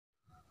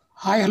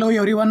Hi hello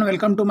everyone,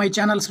 welcome to my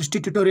channel ಸೃಷ್ಟಿ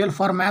tutorial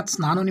for maths.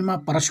 ನಾನು ನಿಮ್ಮ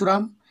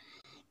ಪರಶುರಾಮ್.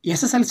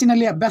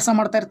 SSLCನಲ್ಲಿ ಅಭ್ಯಾಸ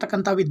ಮಾಡ್ತಾ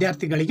ಇರ್ತಕ್ಕಂಥ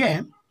ವಿದ್ಯಾರ್ಥಿಗಳಿಗೆ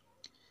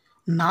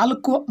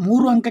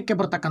 3 ಅಂಕಕ್ಕೆ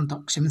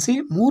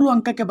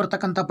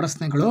ಬರ್ತಕ್ಕಂಥ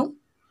ಪ್ರಶ್ನೆಗಳು,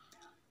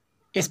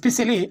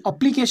 ಎಸ್ಪೆಷಲಿ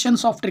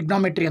ಅಪ್ಲಿಕೇಶನ್ಸ್ ಆಫ್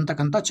ಟ್ರಿಗ್ನೋಮೆಟ್ರಿ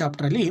ಅಂತಕ್ಕಂಥ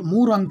ಚಾಪ್ಟ್ರಲ್ಲಿ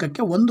 3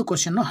 ಅಂಕಕ್ಕೆ ಒಂದು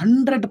ಕ್ವಶನ್ನು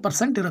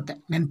 100% ಇರುತ್ತೆ.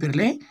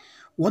 ನೆನಪಿರಲಿ,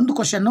 ಒಂದು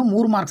ಕ್ವಶನ್ನು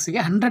 3 ಮಾರ್ಕ್ಸಿಗೆ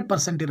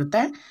 100% ಇರುತ್ತೆ.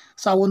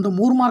 ಸೊ ಆ ಒಂದು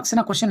 3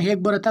 ಮಾರ್ಕ್ಸಿನ ಕ್ವಶನ್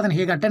ಹೇಗೆ ಬರುತ್ತೆ, ಅದನ್ನು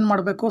ಹೇಗೆ ಅಟೆಂಡ್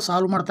ಮಾಡಬೇಕು,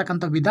 ಸಾಲ್ವ್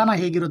ಮಾಡ್ತಕ್ಕಂಥ ವಿಧಾನ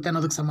ಹೇಗಿರುತ್ತೆ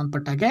ಅನ್ನೋದಕ್ಕೆ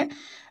ಸಂಬಂಧಪಟ್ಟಾಗೆ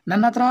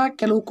ನನ್ನ ಹತ್ರ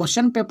ಕೆಲವು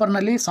ಕ್ವಶನ್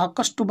ಪೇಪರ್ನಲ್ಲಿ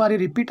ಸಾಕಷ್ಟು ಬಾರಿ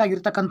ರಿಪೀಟ್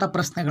ಆಗಿರ್ತಕ್ಕಂಥ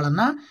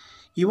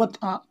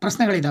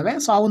ಪ್ರಶ್ನೆಗಳಿದ್ದಾವೆ.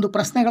 ಸೊ ಆ ಒಂದು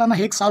ಪ್ರಶ್ನೆಗಳನ್ನು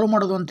ಹೇಗೆ ಸಾಲ್ವ್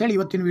ಮಾಡೋದು ಅಂತೇಳಿ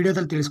ಇವತ್ತಿನ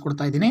ವೀಡಿಯೋದಲ್ಲಿ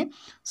ತಿಳಿಸ್ಕೊಡ್ತಾ ಇದ್ದೀನಿ.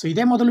 ಸೊ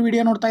ಇದೇ ಮೊದಲು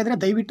ವೀಡಿಯೋ ನೋಡ್ತಾ ಇದ್ದರೆ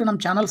ದಯವಿಟ್ಟು ನಮ್ಮ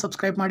ಚಾನಲ್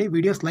ಸಬ್ಸ್ಕ್ರೈಬ್ ಮಾಡಿ,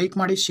 ವೀಡಿಯೋಸ್ ಲೈಕ್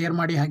ಮಾಡಿ, ಶೇರ್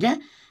ಮಾಡಿ, ಹಾಗೆ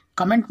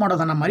ಕಮೆಂಟ್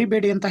ಮಾಡೋದನ್ನು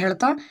ಮರಿಬೇಡಿ ಅಂತ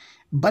ಹೇಳ್ತಾ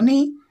ಬನ್ನಿ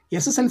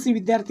SSLC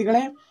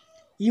ವಿದ್ಯಾರ್ಥಿಗಳೇ,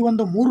 ಈ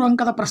ಒಂದು 3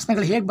 ಅಂಕದ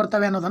ಪ್ರಶ್ನೆಗಳು ಹೇಗೆ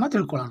ಬರ್ತವೆ ಅನ್ನೋದನ್ನು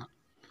ತಿಳ್ಕೊಳ್ಳೋಣ.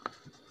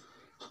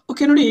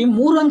 ಓಕೆ, ನೋಡಿ,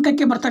 3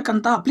 ಅಂಕಕ್ಕೆ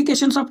ಬರ್ತಕ್ಕಂಥ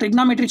ಅಪ್ಲಿಕೇಶನ್ಸ್ ಆಫ್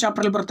ಟ್ರಿಗ್ನೋಮೆಟ್ರಿ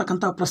ಚಾಪ್ಟ್ರಲ್ಲಿ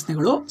ಬರ್ತಕ್ಕಂಥ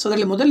ಪ್ರಶ್ನೆಗಳು. ಸೊ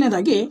ಅದರಲ್ಲಿ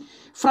ಮೊದಲನೇದಾಗಿ,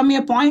 from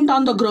A point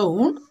on the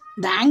ground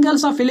the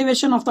angles of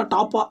elevation of the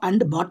top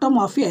and bottom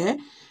of A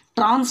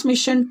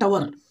transmission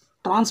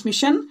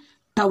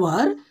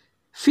tower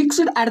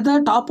fixed at the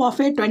top of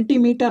a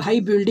 20-meter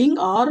high building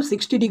or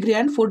 60 degree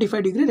and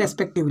 45 degree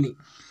respectively.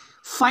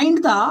 Find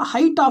the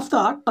height of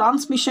the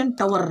transmission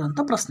tower ಅಂತ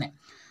ಪ್ರಶ್ನೆ.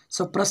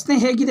 So ಪ್ರಶ್ನೆ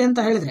ಹೇಗಿದೆ ಅಂತ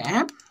ಹೇಳಿದರೆ,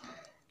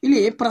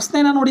 ಇಲ್ಲಿ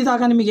ಪ್ರಶ್ನೆನ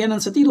ನೋಡಿದಾಗ ನಿಮಗೆ ಏನು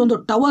ಅನ್ಸುತ್ತೆ, ಇದೊಂದು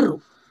ಟವರು.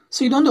 ಸೊ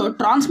ಇದೊಂದು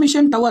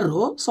ಟ್ರಾನ್ಸ್ಮಿಷನ್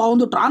ಟವರು. ಸೊ ಆ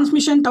ಒಂದು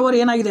ಟ್ರಾನ್ಸ್ಮಿಷನ್ ಟವರ್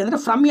ಏನಾಗಿದೆ ಅಂದರೆ,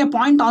 from A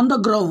point on the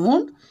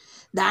ground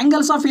the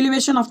angles of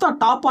elevation of the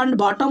top and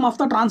bottom of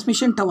the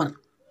transmission tower.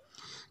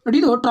 ನೋಡಿ,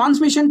 ಇದು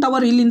ಟ್ರಾನ್ಸ್ಮಿಷನ್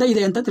ಟವರ್ ಇಲ್ಲಿಂದ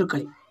ಇದೆ ಅಂತ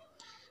ತಿಳ್ಕೊಳ್ಳಿ.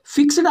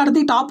 Fixed at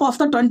the top of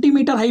the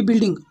 20-meter high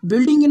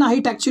ಬಿಲ್ಡಿಂಗಿನ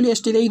height actually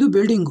ಎಷ್ಟಿದೆ, ಇದು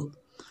building.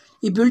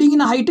 ಈ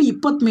ಬಿಲ್ಡಿಂಗಿನ height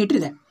 20 metre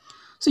ಇದೆ.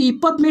 ಸೊ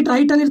 20 ಮೀಟ್ರ್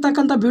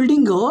ಹೈಟಲ್ಲಿರ್ತಕ್ಕಂಥ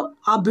ಬಿಲ್ಡಿಂಗು,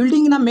 ಆ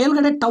ಬಿಲ್ಡಿಂಗಿನ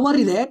ಮೇಲ್ಗಡೆ ಟವರ್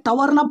ಇದೆ.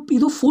 ಟವರ್ನ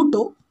ಇದು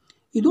ಫೂಟು,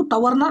 ಇದು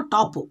ಟವರ್ನ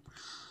ಟಾಪು.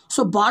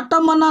 ಸೊ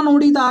ಬಾಟಮನ್ನು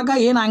ನೋಡಿದಾಗ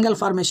ಏನು ಆ್ಯಂಗಲ್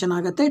ಫಾರ್ಮೇಷನ್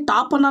ಆಗುತ್ತೆ,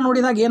 ಟಾಪನ್ನು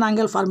ನೋಡಿದಾಗ ಏನು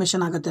ಆ್ಯಂಗಲ್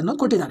ಫಾರ್ಮೇಷನ್ ಆಗುತ್ತೆ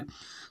ಅನ್ನೋದು ಕೊಟ್ಟಿದ್ದಾರೆ.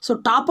 ಸೊ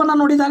ಟಾಪನ್ನು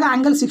ನೋಡಿದಾಗ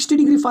ಆ್ಯಂಗಲ್ 60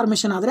 ಡಿಗ್ರಿ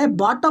ಫಾರ್ಮೇಷನ್ ಆದರೆ,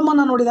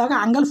 ಬಾಟಮನ್ನು ನೋಡಿದಾಗ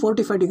ಆ್ಯಂಗಲ್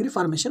 45 ಡಿಗ್ರಿ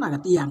ಫಾರ್ಮೇಷನ್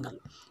ಆಗುತ್ತೆ. ಈ ಆ್ಯಂಗಲ್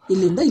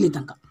ಇಲ್ಲಿಂದ ಇಲ್ಲಿ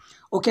ತನಕ.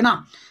 ಓಕೆನಾ?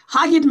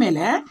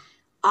 ಹಾಗಿದ್ಮೇಲೆ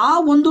ಆ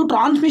ಒಂದು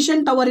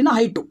ಟ್ರಾನ್ಸ್ಮಿಷನ್ ಟವರಿನ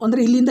ಹೈಟು ಅಂದರೆ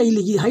ಇಲ್ಲಿಂದ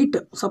ಇಲ್ಲಿ ಈ ಹೈಟ್,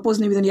 ಸಪೋಸ್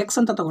ನೀವು ಇದನ್ನು ಎಕ್ಸ್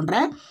ಅಂತ ತೊಗೊಂಡ್ರೆ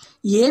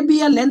AB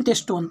ಯ ಲೆಂತ್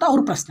ಎಷ್ಟು ಅಂತ ಅವ್ರ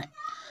ಪ್ರಶ್ನೆ.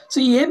 ಸೊ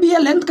AB ಯ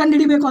ಲೆಂತ್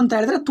ಕಂಡುಹಿಡಿಬೇಕು ಅಂತ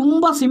ಹೇಳಿದ್ರೆ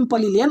ತುಂಬ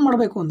ಸಿಂಪಲ್. ಇಲ್ಲಿ ಏನು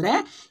ಮಾಡಬೇಕು ಅಂದರೆ,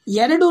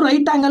 2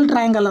 ರೈಟ್ ಆ್ಯಂಗಲ್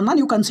ಟ್ರಯಾಂಗಲನ್ನು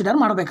ನೀವು ಕನ್ಸಿಡರ್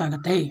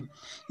ಮಾಡಬೇಕಾಗತ್ತೆ.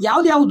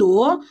 ಯಾವ್ದು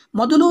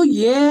ಮೊದಲು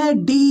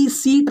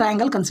ADC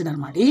ಟ್ರಯಾಂಗಲ್ ಕನ್ಸಿಡರ್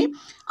ಮಾಡಿ,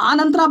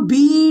 ಆನಂತರ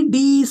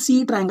BDC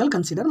ಟ್ರಯಾಂಗಲ್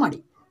ಕನ್ಸಿಡರ್ ಮಾಡಿ.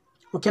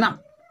 ಓಕೆನಾ?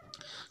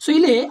 ಸೊ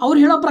ಇಲ್ಲಿ ಅವ್ರು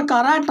ಹೇಳೋ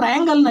ಪ್ರಕಾರ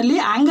ಟ್ರಯಾಂಗಲ್ನಲ್ಲಿ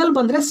ಆ್ಯಂಗಲ್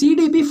ಬಂದರೆ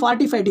CDB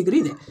 45 ಡಿಗ್ರಿ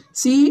ಇದೆ.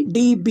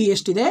 CDB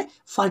ಎಷ್ಟಿದೆ?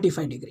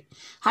 45 ಡಿಗ್ರಿ.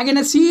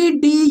 ಹಾಗೆಯೇ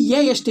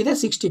CDA ಎಷ್ಟಿದೆ?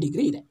 60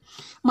 ಡಿಗ್ರಿ ಇದೆ.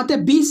 ಮತ್ತು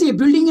BC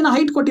ಬಿಲ್ಡಿಂಗಿನ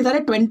ಹೈಟ್ ಕೊಟ್ಟಿದ್ದಾರೆ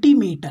 20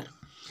 metre.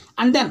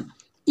 And then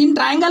in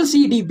triangle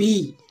CDB,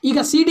 ಈಗ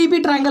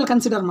CDB ಟ್ರಯಾಂಗಲ್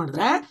ಕನ್ಸಿಡರ್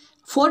ಮಾಡಿದ್ರೆ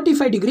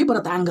 45 ಡಿಗ್ರಿ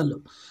ಬರುತ್ತೆ ಆ್ಯಂಗಲ್ಲು.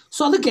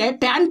 ಸೊ ಅದಕ್ಕೆ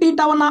ಟ್ಯಾನ್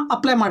ಥೀಟಾವನ್ನು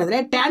ಅಪ್ಲೈ ಮಾಡಿದರೆ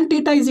tan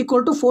theta is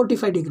equal to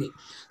 45 degree.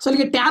 So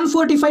ಅಲ್ಲಿಗೆ tan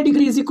 45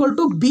 degree is equal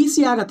to BC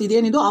ಆಗುತ್ತೆ.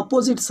 ಇದೇನಿದು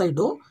opposite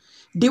side,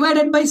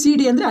 divided by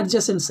CD ಅಂದರೆ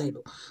ಅಡ್ಜಸೆಂಟ್ ಸೈಡು.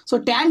 ಸೊ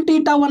ಟ್ಯಾನ್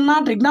ಥೀಟಾವನ್ನು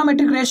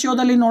ಟ್ರಿಗ್ನೋಮೆಟ್ರಿಕ್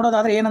ರೇಷಿಯೋದಲ್ಲಿ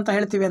ನೋಡೋದಾದರೆ ಏನಂತ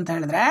ಹೇಳ್ತೀವಿ ಅಂತ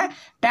ಹೇಳಿದ್ರೆ,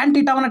 ಟ್ಯಾನ್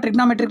ಥೀಟಾವನ್ನು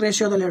ಟ್ರಿಗ್ನೋಮೆಟ್ರಿಕ್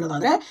ರೇಷಿಯೋದಲ್ಲಿ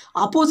ಹೇಳೋದಾದರೆ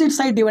opposite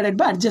side divided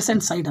by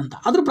adjacent side ಅಂತ.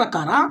 ಅದ್ರ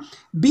ಪ್ರಕಾರ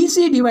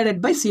BC ಡಿವೈಡೆಡ್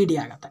ಬೈ CD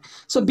ಆಗುತ್ತೆ.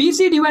 So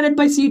BC divided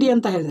by CD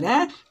ಅಂತ ಹೇಳಿದ್ರೆ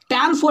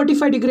ಟ್ಯಾನ್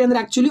 45 ಡಿಗ್ರಿ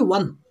ಅಂದರೆ actually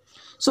 1.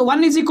 So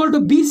 1 is equal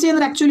to BC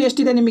ಅಂದರೆ ಆ್ಯಕ್ಚುಲಿ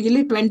ಎಷ್ಟಿದೆ ನಿಮಗೆ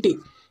ಇಲ್ಲಿ 20.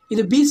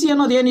 ಇದು BC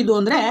ಅನ್ನೋದು ಏನಿದು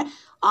ಅಂದರೆ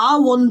ಆ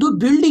ಒಂದು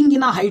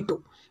ಬಿಲ್ಡಿಂಗಿನ ಹೈಟು,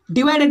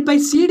 ಡಿವೈಡೆಡ್ ಬೈ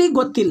CD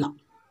ಗೊತ್ತಿಲ್ಲ.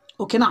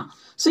 ಓಕೆನಾ?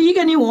 ಸೊ ಈಗ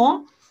ನೀವು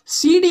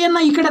CDಯನ್ನು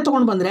ಈ ಕಡೆ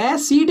ತೊಗೊಂಡು ಬಂದರೆ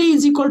CD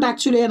is equal to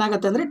actually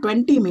ಏನಾಗುತ್ತೆ ಅಂದರೆ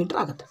 20 ಮೀಟರ್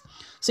ಆಗುತ್ತೆ.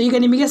 ಸೊ ಈಗ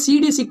ನಿಮಗೆ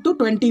CD ಸಿಕ್ತು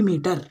 20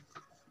 metre.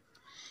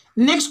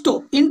 Next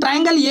in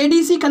triangle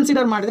ADC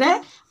consider ಮಾಡಿದ್ರೆ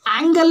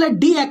ಆ್ಯಂಗಲ್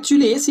D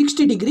ಆ್ಯಕ್ಚುಲಿ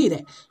 60 ಡಿಗ್ರಿ ಇದೆ.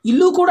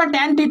 ಇಲ್ಲೂ ಕೂಡ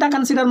ಟ್ಯಾನ್ ಥೀಟಾ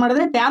ಕನ್ಸಿಡರ್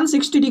ಮಾಡಿದ್ರೆ tan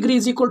 60 degree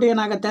is equal to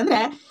ಏನಾಗುತ್ತೆ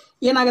ಅಂದರೆ,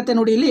 ಏನಾಗುತ್ತೆ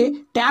ನೋಡಿ, ಇಲ್ಲಿ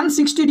tan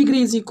 60 degree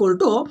is equal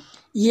to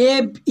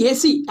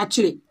AC.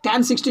 Actually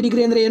tan 60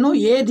 degree ಅಂದರೆ ಏನು,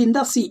 ಎದಿಂದ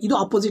C, ಇದು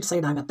ಆಪೋಸಿಟ್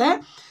ಸೈಡ್ ಆಗುತ್ತೆ.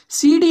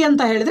 CD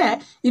ಅಂತ ಹೇಳಿದ್ರೆ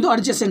ಇದು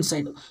adjacent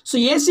side. So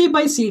AC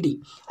by CD.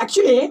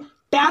 Actually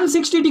tan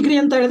 60 degree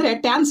ಅಂತ ಹೇಳಿದ್ರೆ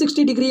ಟ್ಯಾನ್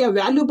 60 ಡಿಗ್ರಿಯ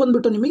ವ್ಯಾಲ್ಯೂ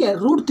ಬಂದುಬಿಟ್ಟು ನಿಮಗೆ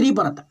 √3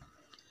 ಬರುತ್ತೆ.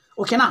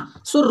 ಓಕೆನಾ?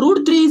 So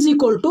 √3 is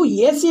equal to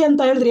AC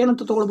ಅಂತ ಹೇಳಿದ್ರೆ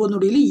ಏನಂತ ತೊಗೊಳ್ಬೋದು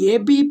ನೋಡಿ, ಇಲ್ಲಿ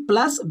AB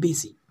ಪ್ಲಸ್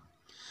BC.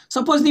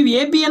 ಸಪೋಸ್ ನೀವು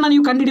ABಯನ್ನು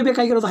ನೀವು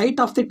ಕಂಡುಹಿಡಬೇಕಾಗಿರೋದು ಹೈಟ್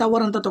ಆಫ್ ದಿ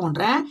ಟವರ್ ಅಂತ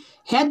ತೊಗೊಂಡ್ರೆ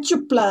H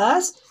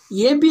ಪ್ಲಸ್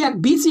AB,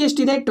 BC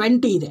ಎಷ್ಟಿದೆ?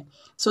 20 ಇದೆ.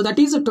 So that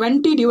is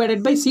 20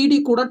 divided by CD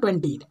ಕೂಡ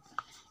 20 ಇದೆ.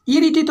 ಈ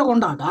ರೀತಿ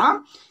ತೊಗೊಂಡಾಗ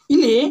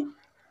ಇಲ್ಲಿ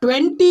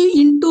 20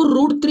 into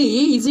 √3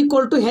 is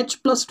equal to H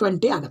plus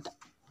 20 ಆಗುತ್ತೆ.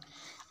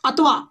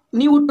 ಅಥವಾ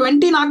ನೀವು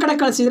 20 ಆ ಕಡೆ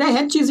ಕಳಿಸಿದರೆ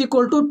H is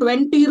equal to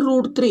 20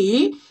 √3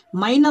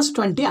 minus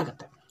 20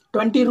 ಆಗುತ್ತೆ.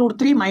 20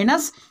 √3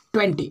 ಮೈನಸ್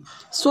 20.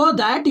 ಸೊ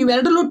ದ್ಯಾಟ್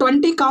ಇವೆರಡಲ್ಲೂ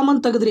 20 ಕಾಮನ್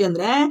ತೆಗೆದ್ರಿ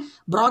ಅಂದರೆ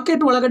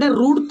ಬ್ರಾಕೆಟ್ ಒಳಗಡೆ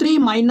 √3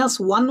 ಮೈನಸ್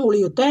 1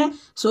 ಉಳಿಯುತ್ತೆ.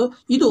 ಸೊ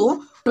ಇದು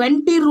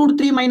 20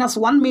 √3 ಮೈನಸ್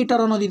 1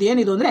 ಮೀಟರ್ ಅನ್ನೋದು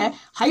ಇದೇನಿದು ಅಂದರೆ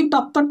height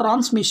of the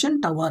transmission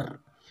tower.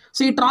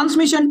 So ಈ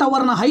ಟ್ರಾನ್ಸ್ಮಿಷನ್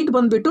ಟವರ್ನ ಹೈಟ್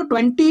ಬಂದುಬಿಟ್ಟು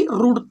 20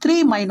 √3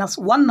 ಮೈನಸ್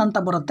 1 ಅಂತ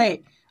ಬರುತ್ತೆ.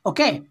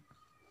 ಓಕೆ,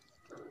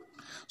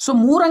 ಸೊ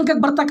 3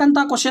 ಅಂಕಕ್ಕೆ ಬರ್ತಕ್ಕಂಥ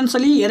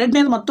ಕ್ವಶನ್ಸಲ್ಲಿ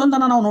ಎರಡನೇದು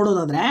ಮತ್ತೊಂದನ್ನು ನಾವು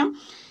ನೋಡೋದಾದರೆ,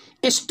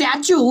 A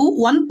statue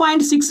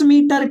 1.6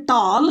 meter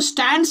tall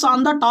stands on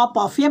the top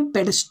of a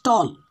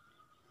pedestal.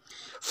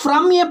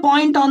 From a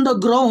point on the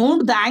ground,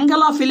 the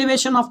angle of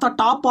elevation of the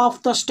top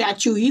of the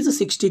statue is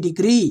 60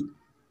 degree.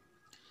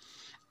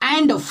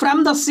 And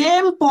from the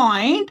same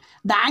point,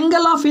 the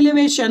angle of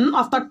elevation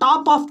of the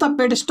top of the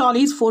pedestal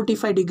is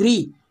 45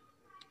 degree.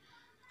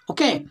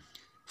 Okay.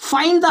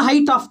 Find the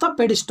height of the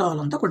pedestal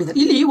ಅಂತ ಕೊಟ್ಟಿದ್ದಾರೆ.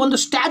 ಇಲ್ಲಿ ಒಂದು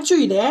statue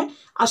ಇದೆ.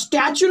 ಆ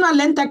ಸ್ಟ್ಯಾಚ್ಯೂನ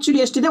length actually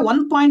ಎಷ್ಟಿದೆ?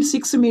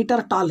 1.6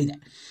 meter tall ಇದೆ.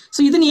 So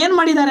ಇದನ್ನು ಏನು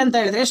ಮಾಡಿದ್ದಾರೆ ಅಂತ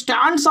ಹೇಳಿದ್ರೆ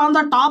stands on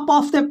the top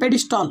of the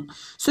ಪೆಡಿಸ್ಟಾಲ್.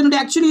 So ನೋಡಿ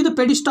ಆ್ಯಕ್ಚುಲಿ ಇದು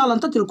ಪೆಡಿಸ್ಟಾಲ್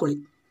ಅಂತ ತಿಳ್ಕೊಳ್ಳಿ.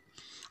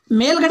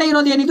 ಮೇಲ್ಗಡೆ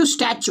ಇರೋದು ಏನಿದು?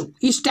 ಸ್ಟ್ಯಾಚ್ಯೂ.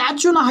 ಈ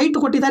ಸ್ಟ್ಯಾಚ್ಯೂನ ಹೈಟ್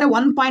ಕೊಟ್ಟಿದ್ದಾರೆ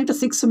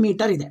 1.6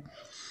 ಮೀಟರ್ ಇದೆ.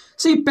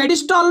 ಸೊ ಈ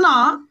ಪೆಡಿಸ್ಟಾಲ್ನ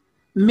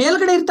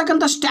ಮೇಲ್ಗಡೆ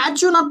ಇರ್ತಕ್ಕಂಥ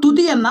ಸ್ಟ್ಯಾಚ್ಯೂನ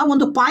ತುದಿಯನ್ನು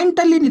ಒಂದು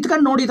ಪಾಯಿಂಟಲ್ಲಿ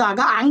ನಿಂತ್ಕೊಂಡು ನೋಡಿದಾಗ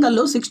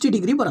ಆ್ಯಂಗಲ್ಲು 60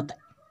 ಡಿಗ್ರಿ ಬರುತ್ತೆ.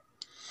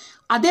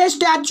 ಅದೇ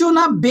ಸ್ಟ್ಯಾಚ್ಯೂನ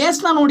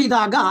ಬೇಸ್ನ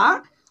ನೋಡಿದಾಗ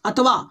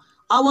ಅಥವಾ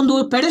ಆ ಒಂದು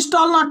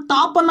ಪೆಡಿಸ್ಟಾಲ್ನ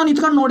ಟಾಪನ್ನು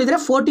ನಿಂತ್ಕೊಂಡು ನೋಡಿದರೆ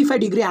 45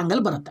 ಡಿಗ್ರಿ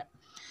ಆ್ಯಂಗಲ್ ಬರುತ್ತೆ.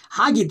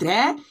 ಹಾಗಿದ್ರೆ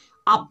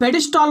ಆ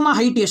ಪೆಡಿಸ್ಟಾಲ್ನ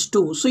ಹೈಟ್ ಎಷ್ಟು?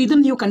 ಸೊ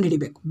ಇದನ್ನು ನೀವು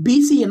ಕಂಡುಹಿಡಿಬೇಕು. ಬಿ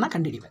ಸಿಯನ್ನು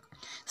ಕಂಡುಹಿಡಿಬೇಕು.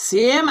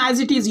 ಸೇಮ್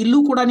ಆ್ಯಸ್ ಇಟ್ ಈಸ್ ಇಲ್ಲೂ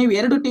ಕೂಡ ನೀವು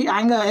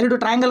ಎರಡು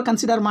ಟ್ರಯಾಂಗಲ್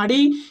ಕನ್ಸಿಡರ್ ಮಾಡಿ.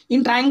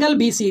 In triangle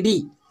B C D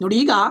ನೋಡಿ,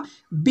 ಈಗ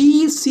ಬಿ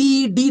ಸಿ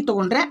ಡಿ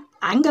ತೊಗೊಂಡ್ರೆ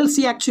ಆ್ಯಂಗಲ್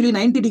ಸಿ ಆ್ಯಕ್ಚುಲಿ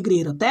 90 ಡಿಗ್ರಿ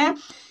ಇರುತ್ತೆ.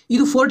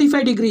 ಇದು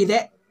 45 ಡಿಗ್ರಿ ಇದೆ.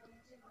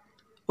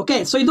 ಓಕೆ,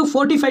 ಸೊ ಇದು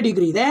 45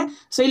 ಡಿಗ್ರಿ ಇದೆ.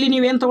 ಸೊ ಇಲ್ಲಿ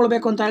ನೀವೇನು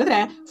ತೊಗೊಳ್ಬೇಕು ಅಂತ ಹೇಳಿದ್ರೆ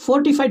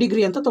 45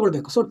 ಡಿಗ್ರಿ ಅಂತ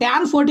ತೊಗೊಳ್ಬೇಕು. So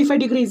tan 45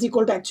 degree is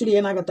equal to actually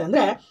ಏನಾಗುತ್ತೆ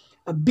ಅಂದರೆ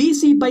B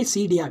C by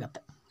C D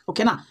ಆಗುತ್ತೆ.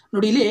 ಓಕೆನಾ?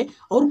 ನೋಡಿ ಇಲ್ಲಿ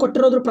ಅವ್ರು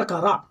ಕೊಟ್ಟಿರೋದ್ರ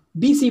ಪ್ರಕಾರ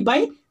B C by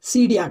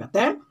C D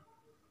ಆಗುತ್ತೆ.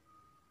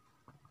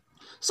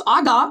 ಸೊ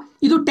ಆಗ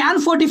ಇದು ಟ್ಯಾನ್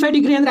 45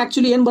 ಡಿಗ್ರಿ ಅಂದರೆ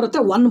ಆ್ಯಕ್ಚುಲಿ ಏನು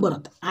ಬರುತ್ತೆ? 1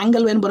 ಬರುತ್ತೆ.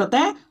 ಆ್ಯಂಗಲ್ ಏನು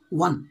ಬರುತ್ತೆ?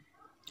 1.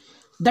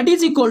 That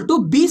is equal to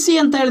B C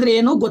ಅಂತ ಹೇಳಿದ್ರೆ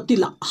ಏನು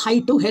ಗೊತ್ತಿಲ್ಲ,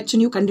 ಹೈಟು ಹೆಚ್ಚು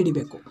ನೀವು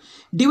ಕಂಡುಹಿಡಿಬೇಕು.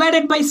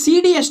 ಡಿವೈಡೆಡ್ ಬೈ ಸಿ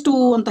ಡಿ ಎಷ್ಟು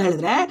ಅಂತ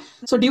ಹೇಳಿದ್ರೆ,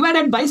 so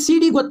divided by C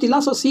D ಗೊತ್ತಿಲ್ಲ,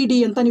 ಸೊ ಸಿ ಡಿ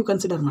ಅಂತ ನೀವು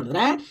ಕನ್ಸಿಡರ್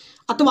ಮಾಡಿದ್ರೆ,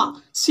 ಅಥವಾ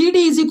C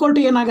D is equal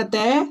to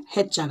ಏನಾಗುತ್ತೆ?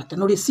 ಹೆಚ್ಚಾಗುತ್ತೆ.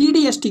 ನೋಡಿ ಸಿ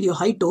ಡಿ ಎಷ್ಟಿದೆಯೋ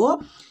ಹೈಟು,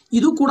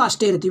 ಇದು ಕೂಡ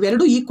ಅಷ್ಟೇ ಇರುತ್ತೆ.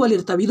 ಇವೆರಡು ಈಕ್ವಲ್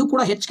ಇರ್ತವೆ. ಇದು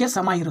ಕೂಡ ಹೆಚ್ಚಿಗೆ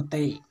ಸಮ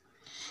ಇರುತ್ತೆ.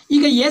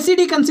 ಈಗ ಎ ಸಿ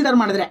ಡಿ ಕನ್ಸಿಡರ್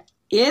ಮಾಡಿದ್ರೆ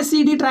A C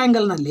D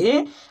ಟ್ರಯಾಂಗಲ್ನಲ್ಲಿ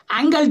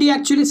angle D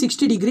actually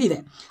 60 degree ಇದೆ.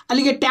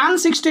 ಅಲ್ಲಿಗೆ ಟ್ಯಾನ್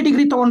 60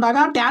 ಡಿಗ್ರಿ ತೊಗೊಂಡಾಗ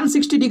tan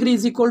 60 degree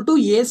is equal to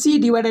A C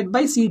divided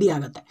by C D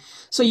ಆಗುತ್ತೆ.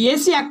 ಸೊ ಎ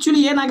ಸಿ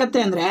ಆ್ಯಕ್ಚುಲಿ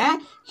ಏನಾಗುತ್ತೆ ಅಂದರೆ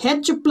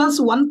ಹೆಚ್ ಪ್ಲಸ್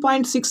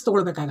 1.6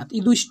 ತೊಗೊಳ್ಬೇಕಾಗತ್ತೆ.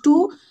 ಇದು ಇಷ್ಟು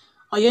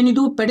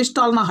ಏನಿದು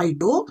ಪೆಡಿಸ್ಟಾಲ್ನ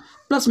ಹೈಟು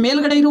ಪ್ಲಸ್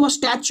ಮೇಲ್ಗಡೆ ಇರುವ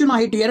ಸ್ಟ್ಯಾಚ್ಯೂನ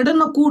ಹೈಟು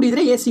ಎರಡನ್ನು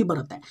ಕೂಡಿದರೆ ಎ ಸಿ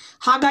ಬರುತ್ತೆ.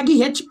 ಹಾಗಾಗಿ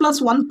H plus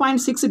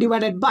 1.6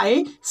 divided by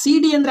C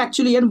D ಅಂದರೆ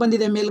ಆ್ಯಕ್ಚುಲಿ ಏನು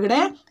ಬಂದಿದೆ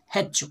ಮೇಲ್ಗಡೆ?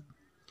 ಹೆಚ್ಚು.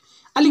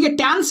 ಅಲ್ಲಿಗೆ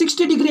ಟ್ಯಾನ್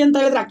 60 ಡಿಗ್ರಿ ಅಂತ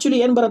ಹೇಳಿದ್ರೆ ಆ್ಯಕ್ಚುಲಿ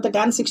ಏನು ಬರುತ್ತೆ?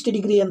 ಟ್ಯಾನ್ 60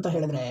 ಡಿಗ್ರಿ ಅಂತ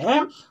ಹೇಳಿದ್ರೆ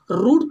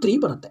 √3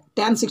 ಬರುತ್ತೆ.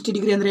 ಟ್ಯಾನ್ 60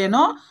 ಡಿಗ್ರಿ ಅಂದರೆ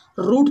ಏನು?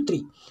 √3.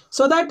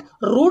 So that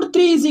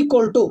 √3 is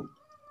equal to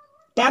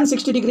tan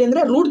 60 degree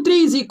ಅಂದರೆ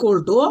 √3 is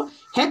equal two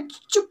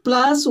H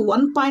plus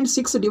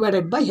 1.6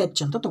 divided by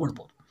ಹೆಚ್ ಅಂತ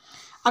ತೊಗೊಳ್ಬೋದು.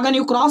 ಆಗ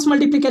ನೀವು ಕ್ರಾಸ್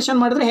ಮಲ್ಟಿಪ್ಲಿಕೇಶನ್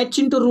ಮಾಡಿದ್ರೆ ಹೆಚ್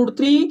ಇಂಟು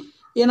 √3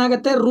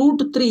 ಏನಾಗುತ್ತೆ?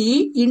 √3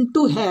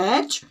 ಇಂಟು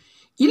ಹೆಚ್.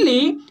 ಇಲ್ಲಿ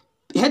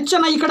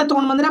ಹೆಚ್ಚನ್ನು ಈ ಕಡೆ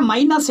ತೊಗೊಂಡು ಬಂದರೆ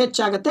ಮೈನಸ್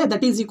ಹೆಚ್ ಆಗುತ್ತೆ.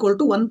 ದಟ್ ಈಸ್ ಈಕ್ವಲ್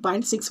ಟು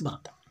 1.6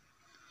 ಬರುತ್ತೆ.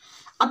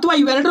 ಅಥವಾ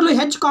ಇವೆರಡರಲ್ಲೂ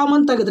ಹೆಚ್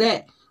ಕಾಮನ್ ತೆಗೆದ್ರೆ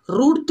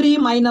 √3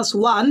 ಮೈನಸ್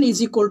 1 ಈಸ್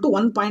ಈಕ್ವಲ್ ಟು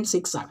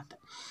 1.6 ಆಗುತ್ತೆ.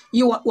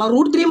 ಈ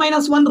 √3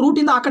 ಮೈನಸ್ 1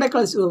 ರೂಟಿಂದ ಆ ಕಡೆ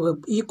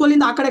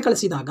ಈಕ್ವಲಿಂದ ಆ ಕಡೆ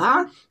ಕಳಿಸಿದಾಗ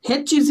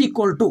ಹೆಚ್ ಈಸ್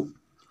ಈಕ್ವಲ್ ಟು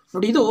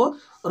ನೋಡಿ, ಇದು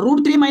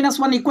 √3 ಮೈನಸ್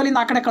 1 ಈಕ್ವಲಿಂದ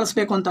ಆ ಕಡೆ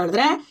ಕಳಿಸ್ಬೇಕು ಅಂತ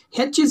ಹೇಳಿದ್ರೆ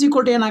ಹೆಚ್ ಈಸ್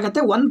ಈಕ್ವಲ್ ಟು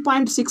ಏನಾಗುತ್ತೆ?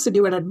 1.6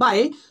 ಡಿವೈಡೆಡ್ ಬೈ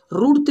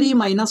 √3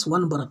 ಮೈನಸ್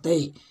 1 ಬರುತ್ತೆ.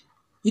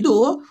 ಇದು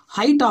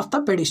height of the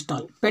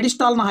ಪೆಡಿಸ್ಟಾಲ್.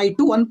 ಪೆಡಿಸ್ಟಾಲ್ನ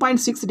height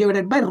 1.6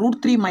 divided by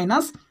 √3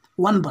 minus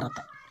 1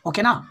 ಬರುತ್ತೆ.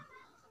 ಓಕೆನಾ?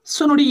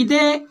 ಸೊ ನೋಡಿ,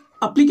 ಇದೇ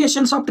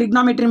ಅಪ್ಲಿಕೇಶನ್ಸ್ ಆಫ್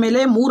ಟ್ರಿಗ್ನಾಮೆಟ್ರಿ ಮೇಲೆ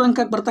 3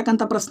 ಅಂಕಕ್ಕೆ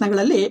ಬರ್ತಕ್ಕಂಥ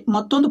ಪ್ರಶ್ನೆಗಳಲ್ಲಿ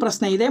ಮತ್ತೊಂದು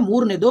ಪ್ರಶ್ನೆ ಇದೆ.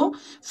 ಮೂರನೇದು,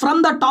 from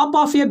the top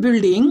of A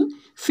building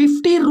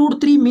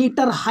 50√3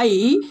 metre high,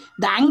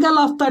 the angle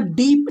of the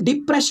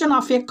depression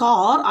of A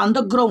car on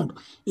the ground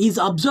is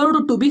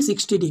observed to B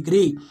 60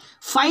 degree.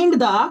 Find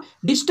the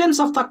distance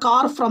of the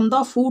car from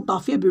the foot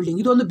of A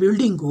building. ಇದೊಂದು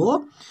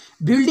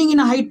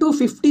ಬಿಲ್ಡಿಂಗಿನ height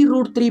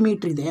 50√3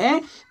 metre ಇದೆ.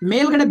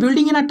 ಮೇಲ್ಗಡೆ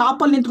ಬಿಲ್ಡಿಂಗಿನ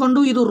ಟಾಪಲ್ಲಿ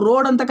ನಿಂತ್ಕೊಂಡು ಇದು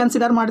road ಅಂತ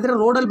consider ಮಾಡಿದರೆ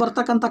ರೋಡಲ್ಲಿ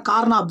ಬರ್ತಕ್ಕಂಥ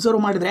ಕಾರ್ನ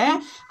ಅಬ್ಸರ್ವ್ ಮಾಡಿದರೆ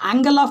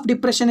ಆ್ಯಂಗಲ್ ಆಫ್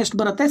ಡಿಪ್ರೆಷನ್ ಎಷ್ಟು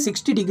ಬರುತ್ತೆ?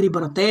 60 ಡಿಗ್ರಿ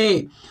ಬರುತ್ತೆ.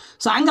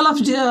 So angle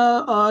of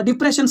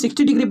depression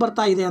 60 degree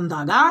ಬರ್ತಾ ಇದೆ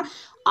ಅಂದಾಗ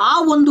ಆ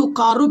ಒಂದು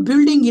ಕಾರು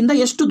ಬಿಲ್ಡಿಂಗಿಂದ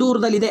ಎಷ್ಟು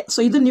ದೂರದಲ್ಲಿದೆ?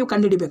 ಸೊ ಇದನ್ನು ನೀವು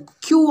ಕಂಡುಹಿಡಿಬೇಕು.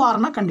 ಕ್ಯೂ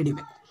ಆರ್ನ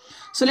ಕಂಡುಹಿಡಿಬೇಕು.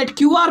 So let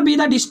Q R B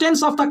the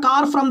distance of the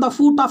car from the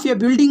foot of A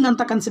building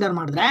ಅಂತ ಕನ್ಸಿಡರ್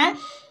ಮಾಡಿದ್ರೆ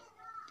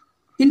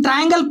in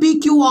triangle P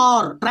Q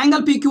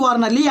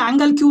ಆರ್ನಲ್ಲಿ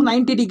angle Q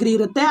 90 degree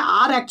ಇರುತ್ತೆ.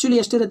 ಆರ್ ಆ್ಯಕ್ಚುಲಿ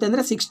ಎಷ್ಟಿರುತ್ತೆ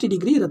ಅಂದರೆ 60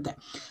 ಡಿಗ್ರಿ ಇರುತ್ತೆ.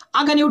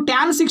 ಆಗ ನೀವು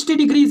tan 60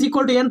 degree is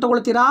equal to ಏನು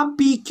ತೊಗೊಳ್ತೀರಾ?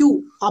 P Q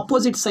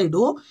opposite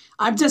side,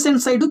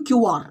 adjacent side Q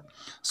R.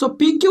 So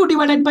P Q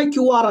divided by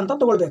Q R ಅಂತ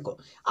ತೊಗೊಳ್ಬೇಕು.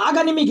 ಆಗ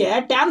ನಿಮಗೆ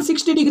ಟ್ಯಾನ್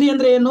 60 ಡಿಗ್ರಿ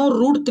ಅಂದರೆ ಏನು?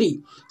 √3.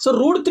 So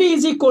 √3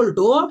 is equal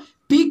to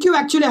P Q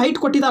actually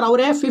height ಕೊಟ್ಟಿದ್ದಾರೆ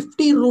ಅವರೇ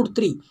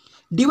 50√3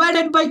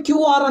 ಡಿವೈಡೆಡ್ ಬೈ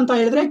ಕ್ಯೂ ಆರ್ ಅಂತ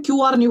ಹೇಳಿದ್ರೆ ಕ್ಯೂ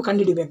ಆರ್ ನೀವು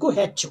ಕಂಡುಹಿಡಿಬೇಕು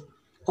ಹೆಚ್ಚು.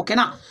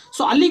 ಓಕೆನಾ?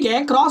 ಸೊ ಅಲ್ಲಿಗೆ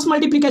ಕ್ರಾಸ್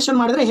ಮಲ್ಟಿಪ್ಲಿಕೇಶನ್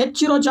ಮಾಡಿದ್ರೆ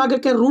ಹೆಚ್ಚಿರೋ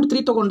ಜಾಗಕ್ಕೆ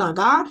 √3 ತೊಗೊಂಡಾಗ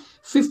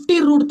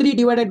 50√3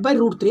 ಡಿವೈಡೆಡ್ ಬೈ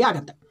 √3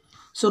 ಆಗುತ್ತೆ.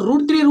 ಸೊ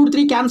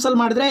 √3 ಕ್ಯಾನ್ಸಲ್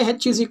ಮಾಡಿದ್ರೆ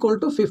ಹೆಚ್ ಈಸ್ ಈಕ್ವಲ್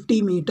ಟು 50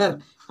 ಮೀಟರ್.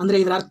 ಅಂದರೆ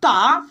ಇದರ ಅರ್ಥ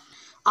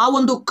ಆ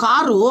ಒಂದು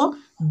ಕಾರು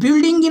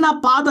ಬಿಲ್ಡಿಂಗಿನ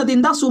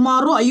ಪಾದದಿಂದ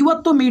ಸುಮಾರು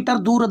 50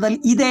 ಮೀಟರ್ ದೂರದಲ್ಲಿ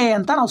ಇದೆ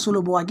ಅಂತ ನಾವು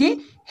ಸುಲಭವಾಗಿ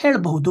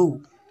ಹೇಳಬಹುದು.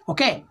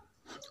 ಓಕೆ.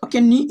 ಓಕೆ,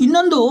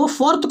 ಇನ್ನೊಂದು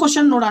ಫೋರ್ತ್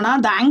ಕ್ವಶನ್ ನೋಡೋಣ.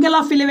 The angle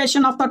of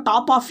elevation of the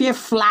top of A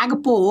flag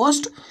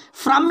post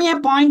from A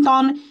point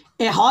on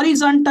A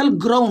horizontal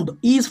ground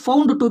is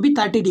found to B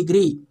 30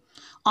 degree.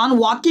 On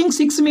walking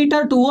 6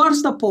 meter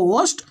towards the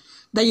post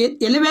the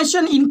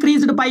elevation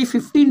increased by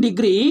 15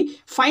 degree.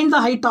 Find the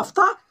height of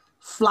the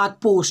flag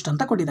post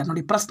ಅಂತ ಕೊಟ್ಟಿದ್ದಾರೆ.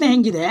 ನೋಡಿ ಪ್ರಶ್ನೆ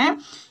ಹೆಂಗಿದೆ,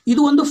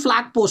 ಇದು ಒಂದು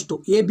flag post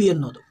A B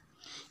ಅನ್ನೋದು.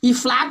 ಈ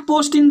flag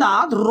ಪೋಸ್ಟಿಂದ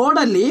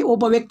ರೋಡಲ್ಲಿ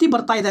ಒಬ್ಬ ವ್ಯಕ್ತಿ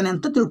ಬರ್ತಾ ಇದ್ದಾನೆ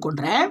ಅಂತ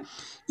ತಿಳ್ಕೊಂಡ್ರೆ,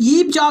 ಈ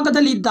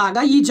ಜಾಗದಲ್ಲಿ ಇದ್ದಾಗ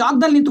ಈ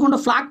ಜಾಗದಲ್ಲಿ ನಿಂತ್ಕೊಂಡು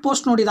ಫ್ಲಾಗ್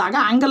ಪೋಸ್ಟ್ ನೋಡಿದಾಗ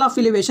ಆಂಗಲ್ ಆಫ್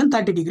ಎಲಿವೇಶನ್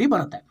 30 ಡಿಗ್ರಿ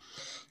ಬರುತ್ತೆ.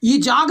 ಈ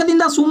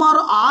ಜಾಗದಿಂದ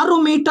ಸುಮಾರು 6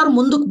 ಮೀಟರ್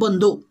ಮುಂದಕ್ಕೆ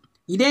ಬಂದು,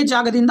 ಇದೇ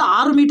ಜಾಗದಿಂದ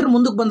 6 ಮೀಟರ್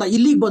ಮುಂದಕ್ಕೆ ಬಂದ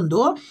ಇಲ್ಲಿಗೆ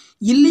ಬಂದು,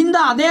 ಇಲ್ಲಿಂದ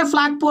ಅದೇ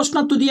ಫ್ಲಾಗ್ ಪೋಸ್ಟ್ನ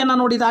ತುದಿಯನ್ನು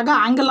ನೋಡಿದಾಗ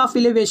ಆಂಗಲ್ ಆಫ್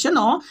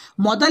ಎಲಿವೇಶನು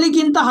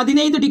ಮೊದಲಿಗಿಂತ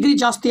 15 ಡಿಗ್ರಿ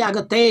ಜಾಸ್ತಿ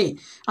ಆಗುತ್ತೆ.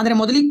 ಅಂದರೆ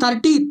ಮೊದಲಿಗೆ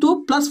 30 ಇತ್ತು,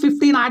 ಪ್ಲಸ್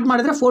 15 ಆ್ಯಡ್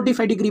ಮಾಡಿದ್ರೆ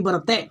 45 ಡಿಗ್ರಿ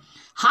ಬರುತ್ತೆ.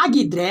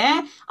 ಹಾಗಿದ್ರೆ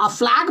ಆ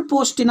ಫ್ಲಾಗ್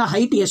ಪೋಸ್ಟಿನ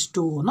ಹೈಟ್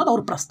ಎಷ್ಟು ಅನ್ನೋದು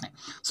ಅವ್ರ ಪ್ರಶ್ನೆ.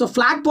 ಸೊ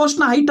ಫ್ಲಾಗ್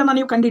ಪೋಸ್ಟ್ನ ಹೈಟನ್ನು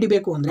ನೀವು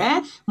ಕಂಡುಹಿಡಬೇಕು ಅಂದರೆ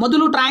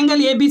ಮೊದಲು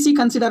triangle A B C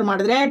consider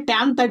ಮಾಡಿದ್ರೆ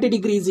tan 30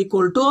 degree is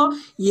equal to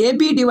A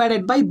B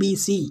divided by B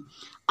C.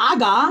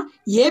 ಆಗ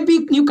ಎ ಬಿ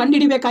ನೀವು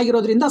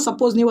ಕಂಡುಹಿಡಿಬೇಕಾಗಿರೋದ್ರಿಂದ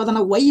ಸಪೋಸ್ ನೀವು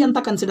ಅದನ್ನು ವೈ ಅಂತ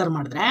ಕನ್ಸಿಡರ್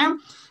ಮಾಡಿದ್ರೆ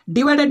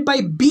ಡಿವೈಡೆಡ್ ಬೈ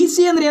ಬಿ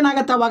ಸಿ ಅಂದರೆ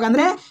ಏನಾಗುತ್ತೆ ಅವಾಗ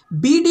ಅಂದರೆ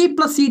B D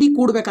plus C D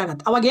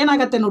ಕೂಡಬೇಕಾಗತ್ತೆ. ಅವಾಗ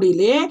ಏನಾಗುತ್ತೆ ನೋಡಿ,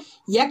 ಇಲ್ಲಿ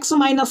ಎಕ್ಸ್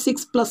ಮೈನಸ್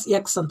 6 ಪ್ಲಸ್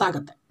ಎಕ್ಸ್ ಅಂತ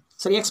ಆಗುತ್ತೆ.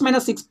 ಸರಿ, X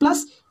minus 6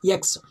 plus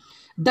X.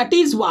 That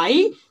is Y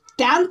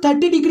tan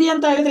 30 degree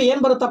ಅಂತ ಹೇಳಿದ್ರೆ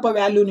ಏನು ಬರುತ್ತಪ್ಪ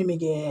ವ್ಯಾಲ್ಯೂ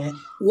ನಿಮಗೆ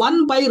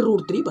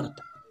 1/√3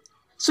 ಬರುತ್ತೆ.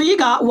 ಸೊ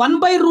ಈಗ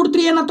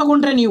 1/√3 ಅನ್ನು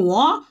ತಗೊಂಡ್ರೆ ನೀವು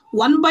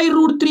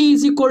 1/√3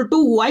 is equal to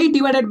Y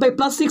divided by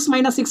plus 6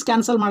 minus 6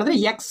 cancel ಮಾಡಿದ್ರೆ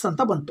ಎಕ್ಸ್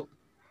ಅಂತ ಬಂತು.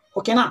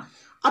 ಓಕೆನಾ?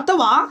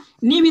 ಅಥವಾ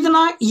ನೀವು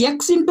ಇದನ್ನು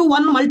ಎಕ್ಸ್ ಇಂಟು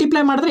 1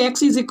 ಮಲ್ಟಿಪ್ಲೈ ಮಾಡಿದ್ರೆ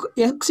X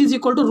is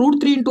equal to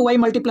 √3 into Y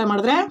multiply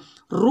ಮಾಡಿದ್ರೆ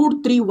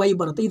 √3y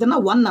ಬರುತ್ತೆ. ಇದನ್ನು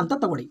 1 ಅಂತ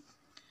ತಗೊಳ್ಳಿ.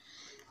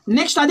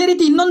 ನೆಕ್ಸ್ಟ್ ಅದೇ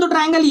ರೀತಿ ಇನ್ನೊಂದು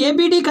triangle A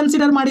B D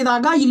consider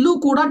ಮಾಡಿದಾಗ ಇಲ್ಲೂ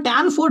ಕೂಡ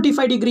tan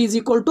 45 degree is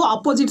equal to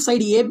opposite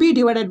side A B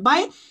divided by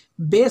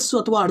ಬೇಸು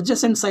ಅಥವಾ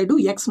ಅಡ್ಜಸೆಂಟ್ ಸೈಡು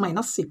ಎಕ್ಸ್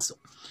ಮೈನಸ್ 6.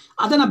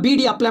 ಅದನ್ನು ಬಿ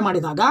ಡಿ ಅಪ್ಲೈ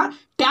ಮಾಡಿದಾಗ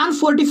tan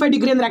 45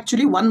 ಡಿಗ್ರಿ ಅಂದರೆ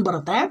ಆ್ಯಕ್ಚುಲಿ 1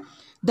 ಬರುತ್ತೆ.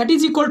 That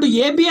is equal to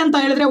A B ಅಂತ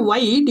ಹೇಳಿದ್ರೆ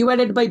Y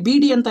divided by B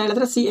D ಅಂತ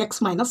ಹೇಳಿದ್ರೆ C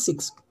X minus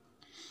 6.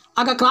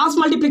 ಆಗ ಕ್ರಾಸ್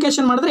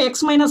ಮಲ್ಟಿಪ್ಲಿಕೇಶನ್ ಮಾಡಿದ್ರೆ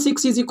X minus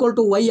 6 is equal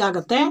to Y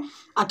ಆಗುತ್ತೆ,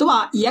 ಅಥವಾ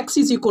X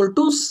is equal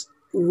to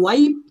Y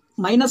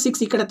minus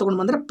 6 ಈ ಕಡೆ ತೊಗೊಂಡು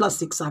ಬಂದರೆ ಪ್ಲಸ್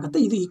 6 ಆಗುತ್ತೆ.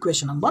 ಇದು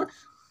ಈಕ್ವೇಷನ್ ನಂಬರ್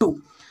 2.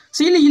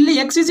 ಸೊ ಇಲ್ಲಿ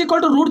X is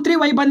equal to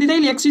 √3y ಬಂದಿದೆ,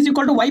 ಇಲ್ಲಿ X is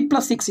equal to Y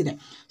plus 6 ಇದೆ.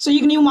 ಸೊ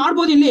ಈಗ ನೀವು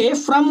ಮಾಡ್ಬೋದು ಇಲ್ಲಿ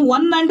ಫ್ರಮ್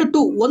 1 and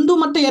 2 1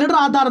 ಮತ್ತು 2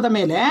 ಆಧಾರದ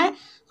ಮೇಲೆ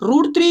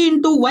 √3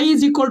 into Y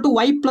is equal to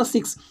Y plus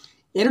 6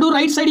 ಎರಡು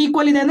ರೈಟ್ ಸೈಡ್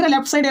ಈಕ್ವಲ್ ಇದೆ ಅಂದರೆ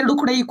ಲೆಫ್ಟ್ ಸೈಡ್ ಎರಡು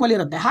ಕೂಡ ಈಕ್ವಲ್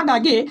ಇರುತ್ತೆ.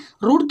 ಹಾಗಾಗಿ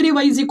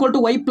 √3y is equal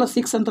to Y plus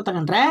 6 ಅಂತ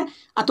ತಗೊಂಡ್ರೆ,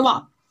 ಅಥವಾ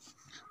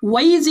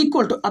ವೈ ಈಸ್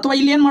ಈಕ್ವಲ್ ಟು, ಅಥವಾ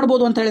ಇಲ್ಲಿ ಏನು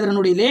ಮಾಡ್ಬೋದು ಅಂತ ಹೇಳಿದ್ರೆ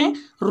ನೋಡಿ, ಇಲ್ಲಿ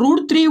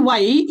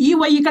 √3y ಈ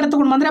ವೈ ಈ ಕಡೆ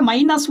ತೊಗೊಂಡು ಬಂದರೆ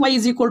minus Y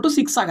is equal to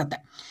 6 ಆಗುತ್ತೆ.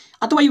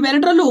 ಅಥವಾ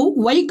ಇವೆರಡರಲ್ಲೂ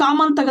ವೈ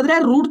ಕಾಮನ್ ತೆಗೆದ್ರೆ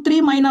 √3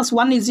 ಮೈನಸ್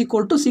 1 ಈಸ್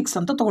ಈಕ್ವಲ್ ಟು 6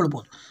 ಅಂತ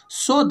ತೊಗೊಳ್ಬೋದು.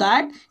 ಸೊ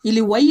ದ್ಯಾಟ್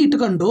ಇಲ್ಲಿ ವೈ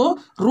ಇಟ್ಕೊಂಡು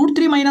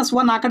 √3 ಮೈನಸ್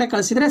 1 ಆ ಕಡೆ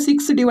ಕಳಿಸಿದರೆ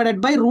 6 ಡಿವೈಡೆಡ್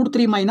ಬೈ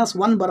 √3 ಮೈನಸ್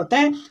 1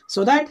 ಬರುತ್ತೆ.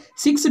 So that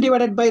 6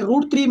 divided by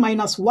 √3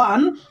 minus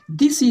 1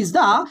 this is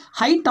the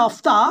height of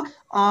the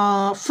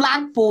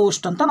flag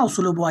post ಅಂತ ನಾವು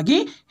ಸುಲಭವಾಗಿ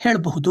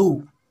ಹೇಳಬಹುದು.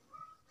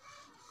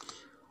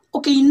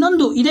 ಓಕೆ,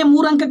 ಇನ್ನೊಂದು ಇದೇ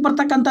 3 ಅಂಕಕ್ಕೆ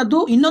ಬರ್ತಕ್ಕಂಥದ್ದು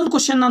ಇನ್ನೊಂದು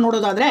ಕ್ವಶನ್ನ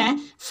ನೋಡೋದಾದರೆ,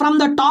 from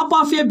the top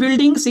of A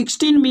building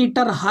 16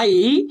 metre high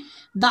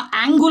the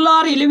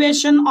angular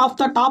elevation of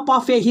the top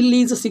of a hill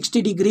is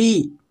 60 degree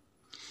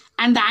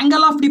and the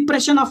angle of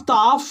depression of the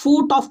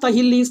foot of the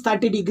hill is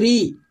 30 degree.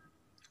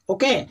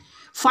 Okay,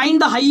 find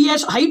the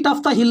highest height of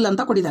the hill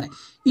ಅಂತ ಕೊಟ್ಟಿದ್ದಾರೆ.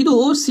 ಇದು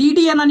C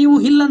ಡಿಯನ್ನು ನೀವು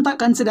hill ಅಂತ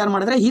consider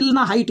ಮಾಡಿದ್ರೆ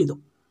ಹಿಲ್ನ height ಇದು.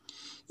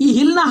 ಈ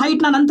ಹಿಲ್ನ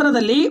ಹೈಟ್ನ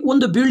ನಂತರದಲ್ಲಿ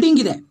ಒಂದು ಬಿಲ್ಡಿಂಗ್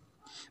ಇದೆ.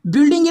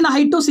 ಬಿಲ್ಡಿಂಗಿನ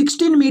ಹೈಟು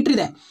 16 ಮೀಟರ್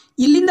ಇದೆ.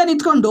 ಇಲ್ಲಿಂದ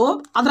ನಿಂತ್ಕೊಂಡು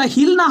ಅದರ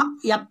ಹಿಲ್ನ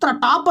ಎತ್ತರ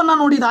ಟಾಪನ್ನು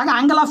ನೋಡಿದಾಗ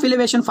ಆಂಗಲ್ ಆಫ್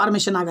ಎಲಿವೇಶನ್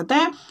ಫಾರ್ಮೇಷನ್ ಆಗುತ್ತೆ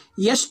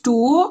ಎಷ್ಟು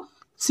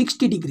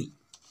 60 degree.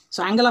 So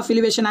angle of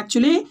elevation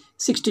actually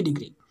 60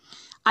 degree.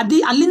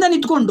 ಅಲ್ಲಿಂದ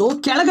ನಿಂತ್ಕೊಂಡು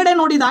ಕೆಳಗಡೆ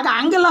ನೋಡಿದಾಗ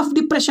ಆಂಗಲ್ ಆಫ್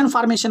ಡಿಪ್ರೆಷನ್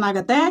ಫಾರ್ಮೇಷನ್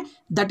ಆಗುತ್ತೆ,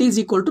 that is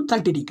equal to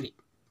 30 degree.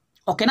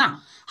 ಓಕೆನಾ?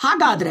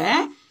 ಹಾಗಾದರೆ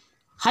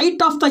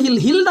ಹೈಟ್ ಆಫ್ ದ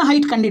ಹಿಲ್ನ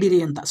ಹೈಟ್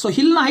ಕಂಡಿಡಿರಿ ಅಂತ. ಸೊ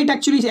ಹಿಲ್ನ ಹೈಟ್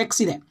ಆ್ಯಕ್ಚುಲಿ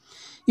ಎಕ್ಸ್ ಇದೆ,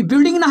 ಈ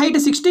ಬಿಲ್ಡಿಂಗ್ನ ಹೈಟ್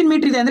 16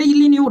 ಮೀಟರ್ ಇದೆ ಅಂದರೆ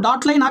ಇಲ್ಲಿ ನೀವು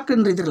ಡಾಟ್ ಲೈನ್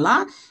ಹಾಕೊಂಡಿದ್ರಲ್ಲ,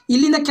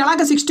 ಇಲ್ಲಿಂದ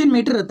ಕೆಳಗೆ 16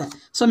 ಮೀಟರ್ ಇರುತ್ತೆ.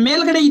 ಸೊ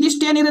ಮೇಲ್ಗಡೆ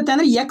ಇದಿಷ್ಟು ಏನಿರುತ್ತೆ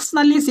ಅಂದರೆ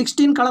ಎಕ್ಸ್ನಲ್ಲಿ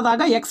 16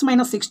 ಕಳೆದಾಗ ಎಕ್ಸ್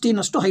ಮೈನಸ್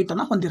 16 ಅಷ್ಟು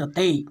ಹೈಟನ್ನು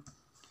ಹೊಂದಿರುತ್ತೆ.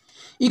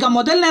 ಈಗ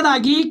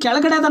ಮೊದಲನೇದಾಗಿ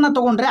ಕೆಳಗಡೆ ಅದನ್ನು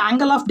ತೊಗೊಂಡ್ರೆ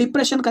ಆಂಗಲ್ ಆಫ್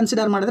ಡಿಪ್ರೆಷನ್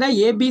ಕನ್ಸಿಡರ್ ಮಾಡಿದ್ರೆ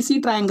A B C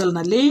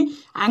ಟ್ರಯಾಂಗಲ್ನಲ್ಲಿ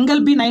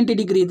angle B 90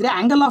 degree ಇದ್ದರೆ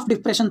ಆಂಗಲ್ ಆಫ್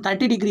ಡಿಪ್ರೆಷನ್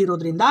 30 ಡಿಗ್ರಿ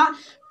ಇರೋದ್ರಿಂದ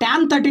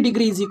tan 30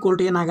 degree is equal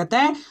to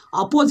ಏನಾಗುತ್ತೆ,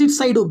 opposite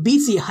side B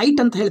C height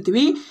ಅಂತ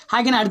ಹೇಳ್ತೀವಿ,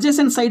 ಹಾಗೆಯೇ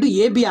ಅಡ್ಜಸೆಂಟ್ ಸೈಡು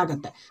ಎ ಬಿ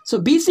ಆಗುತ್ತೆ. So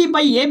B C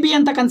by A B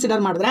ಅಂತ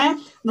consider ಮಾಡಿದ್ರೆ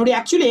ನೋಡಿ,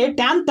 ಆ್ಯಕ್ಚುಲಿ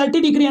tan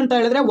 30 ಡಿಗ್ರಿ ಅಂತ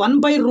ಹೇಳಿದ್ರೆ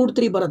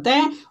 1/√3 ಬರುತ್ತೆ.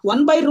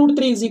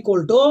 1/√3 is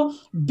equal to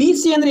B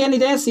C ಅಂದರೆ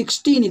ಏನಿದೆ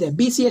 16 ಇದೆ,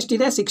 ಬಿ ಸಿ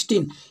ಎಷ್ಟಿದೆ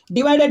 16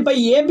 ಡಿವೈಡೆಡ್ ಬೈ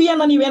ಎ ಬಿ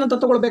ಅನ್ನು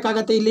ನೀವೇನಂತ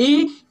ತೊಗೊಳ್ಬೇಕಾಗತ್ತೆ ಇಲ್ಲಿ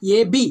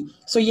A B.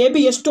 So A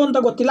B ಎಷ್ಟು ಅಂತ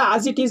ಗೊತ್ತಿಲ್ಲ,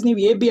 ಆಸ್ ಇಟ್ ಈಸ್ ನೀವು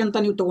ಎ ಬಿ ಅಂತ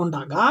ನೀವು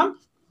ತೊಗೊಂಡಾಗ,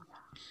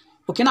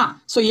 ಓಕೆನಾ?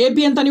 ಸೊ ಎ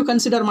ಬಿ ಅಂತ ನೀವು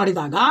ಕನ್ಸಿಡರ್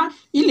ಮಾಡಿದಾಗ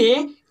ಇಲ್ಲಿ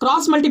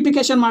ಕ್ರಾಸ್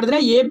ಮಲ್ಟಿಪ್ಲಿಕೇಶನ್ ಮಾಡಿದ್ರೆ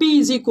A B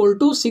is equal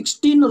to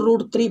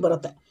 16√3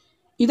 ಬರುತ್ತೆ.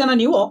 ಇದನ್ನು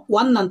ನೀವು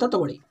 1 ಅಂತ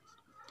ತಗೊಳ್ಳಿ.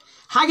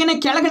 ಹಾಗೆಯೇ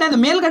ಕೆಳಗಡೆ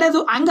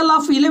ಮೇಲ್ಗಡೆದು ಆಂಗಲ್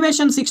ಆಫ್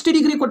ಎಲಿವೇಶನ್ 60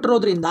 ಡಿಗ್ರಿ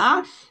ಕೊಟ್ಟಿರೋದ್ರಿಂದ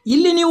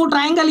ಇಲ್ಲಿ ನೀವು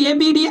triangle A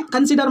B D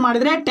consider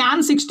ಮಾಡಿದರೆ tan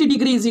 60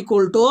 degree is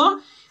equal to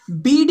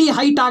B D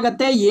height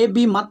ಆಗುತ್ತೆ, ಎ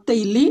ಬಿ ಮತ್ತೆ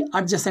ಇಲ್ಲಿ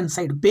ಅಡ್ಜಸೆಂಟ್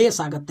ಸೈಡ್ ಬೇಸ್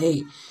ಆಗುತ್ತೆ.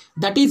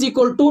 That is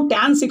equal to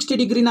tan 60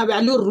 ಡಿಗ್ರಿನ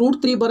value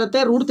 √3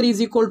 ಬರುತ್ತೆ. √3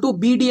 is equal to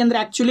B D ಅಂದರೆ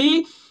actually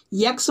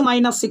X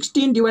minus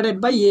 16 divided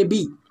by A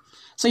B.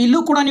 So ಇಲ್ಲೂ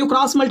ಕೂಡ ನೀವು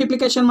cross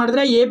multiplication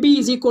ಮಾಡಿದ್ರೆ A B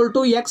is equal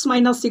to X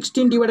minus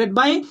 16 divided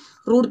by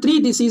 √3.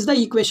 This is the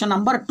equation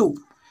number 2.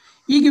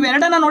 ಈಗ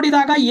ಇವೆರಡನ್ನ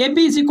ನೋಡಿದಾಗ A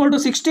B is equal to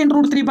 16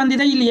 √3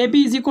 ಬಂದಿದೆ, ಇಲ್ಲಿ A B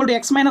is equal to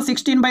X minus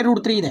 16 by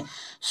 √3 ಇದೆ.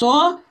 So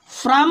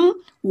from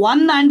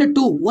 1 and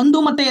 2,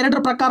 1 ಮತ್ತು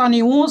 2 ಪ್ರಕಾರ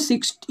ನೀವು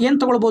ಏನು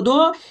ತೊಗೊಳ್ಬೋದು,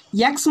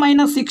 X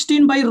minus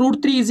 16 by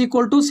 √3 is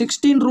equal to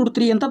 16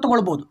 √3 ಅಂತ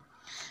ತೊಗೊಳ್ಬೋದು.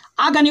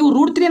 ಆಗ ನೀವು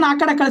 √3ನ ಆ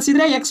ಕಡೆ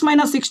ಕಳಿಸಿದರೆ X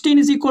minus 16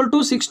 is equal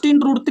to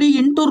 16 √3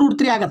 into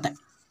 √3 ಆಗುತ್ತೆ.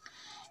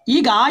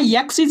 ಈಗ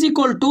X is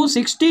equal to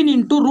 16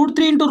 into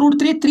 √3 into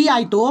 √3 3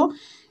 ಆಯಿತು.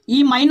 ಈ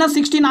ಮೈನಸ್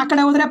 16 ಆ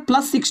ಕಡೆ ಹೋದರೆ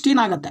ಪ್ಲಸ್ 16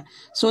 ಆಗುತ್ತೆ.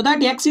 So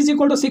that X is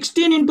equal to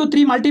 16 into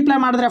 3 multiply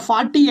ಮಾಡಿದ್ರೆ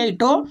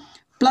 48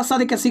 ಪ್ಲಸ್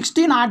ಅದಕ್ಕೆ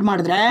 16 ಆ್ಯಡ್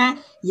ಮಾಡಿದ್ರೆ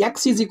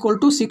X is equal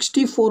to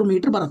 64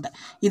 metre ಬರುತ್ತೆ.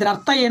 ಇದರ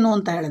ಅರ್ಥ ಏನು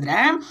ಅಂತ ಹೇಳಿದ್ರೆ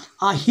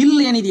ಆ ಹಿಲ್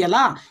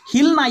ಏನಿದೆಯಲ್ಲ,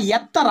 ಹಿಲ್ನ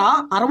ಎತ್ತರ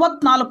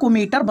 64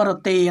 ಮೀಟರ್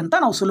ಬರುತ್ತೆ ಅಂತ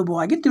ನಾವು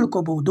ಸುಲಭವಾಗಿ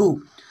ತಿಳ್ಕೊಬಹುದು.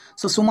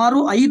 ಸೊ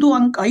ಸುಮಾರು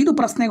 5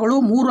 ಪ್ರಶ್ನೆಗಳು,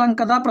 3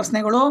 ಅಂಕದ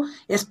ಪ್ರಶ್ನೆಗಳು,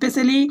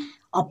 especially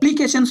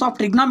applications of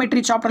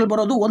trigonometry chapter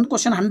ಬರೋದು. ಒಂದು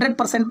ಕ್ವಶನ್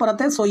 100%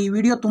 ಬರುತ್ತೆ. ಸೊ ಈ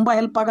ವಿಡಿಯೋ ತುಂಬ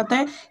ಹೆಲ್ಪ್ ಆಗುತ್ತೆ.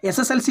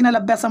 SSLCನಲ್ಲಿ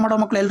ಅಭ್ಯಾಸ ಮಾಡೋ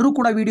ಮಕ್ಕಳು ಎಲ್ಲರೂ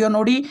ಕೂಡ ವಿಡಿಯೋ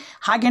ನೋಡಿ.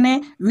 ಹಾಗೆಯೇ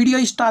ವಿಡಿಯೋ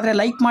ಇಷ್ಟ ಆದರೆ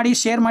ಲೈಕ್ ಮಾಡಿ,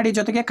 ಶೇರ್ ಮಾಡಿ,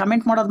 ಜೊತೆಗೆ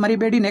ಕಮೆಂಟ್ ಮಾಡೋದು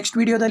ಮರಿಬೇಡಿ. ನೆಕ್ಸ್ಟ್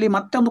ವಿಡಿಯೋದಲ್ಲಿ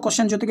ಮತ್ತೊಂದು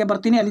ಕ್ವಶನ್ ಜೊತೆಗೆ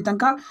ಬರ್ತೀನಿ. ಅಲ್ಲಿ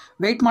ತನಕ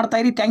ವೆಯ್ಟ್ ಮಾಡ್ತಾ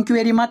ಇರಿ. Thank you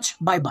very much.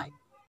 Bye bye.